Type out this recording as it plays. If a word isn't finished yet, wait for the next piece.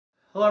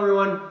Hello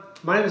everyone,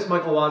 my name is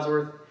Michael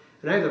Wadsworth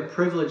and I have the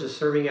privilege of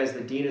serving as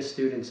the Dean of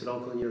Students at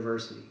Oakland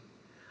University.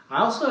 I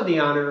also have the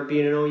honor of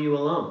being an OU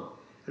alum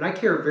and I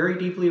care very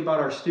deeply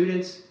about our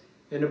students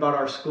and about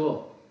our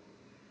school.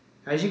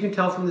 As you can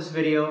tell from this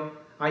video,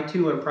 I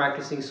too am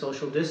practicing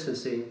social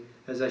distancing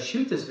as I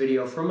shoot this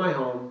video from my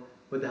home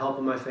with the help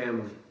of my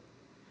family.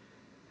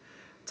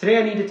 Today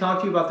I need to talk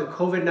to you about the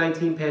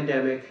COVID-19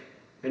 pandemic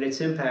and its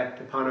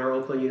impact upon our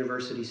Oakland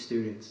University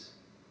students.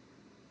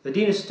 The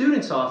Dean of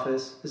Students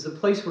office is the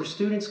place where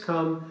students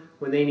come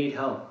when they need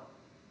help.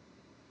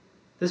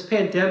 This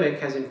pandemic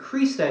has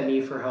increased that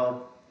need for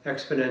help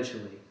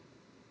exponentially.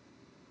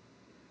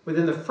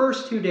 Within the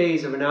first 2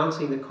 days of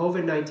announcing the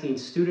COVID-19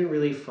 Student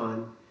Relief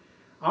Fund,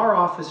 our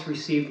office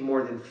received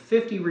more than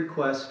 50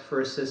 requests for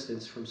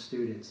assistance from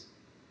students.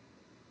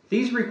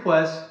 These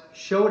requests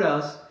showed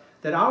us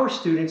that our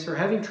students are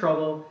having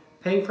trouble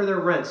paying for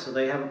their rent so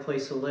they have a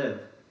place to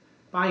live,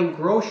 buying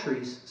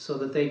groceries so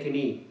that they can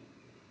eat.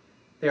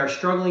 They are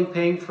struggling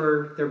paying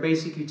for their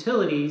basic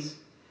utilities,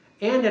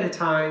 and at a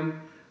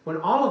time when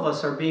all of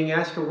us are being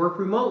asked to work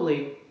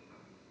remotely,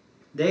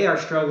 they are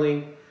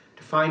struggling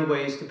to find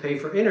ways to pay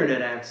for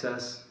internet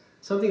access,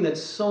 something that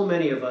so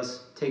many of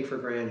us take for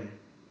granted.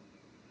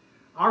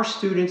 Our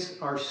students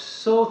are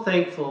so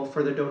thankful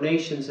for the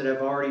donations that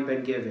have already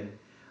been given.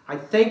 I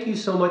thank you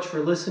so much for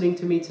listening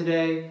to me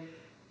today.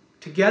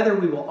 Together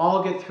we will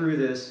all get through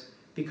this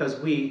because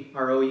we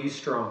are OU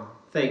strong.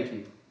 Thank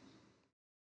you.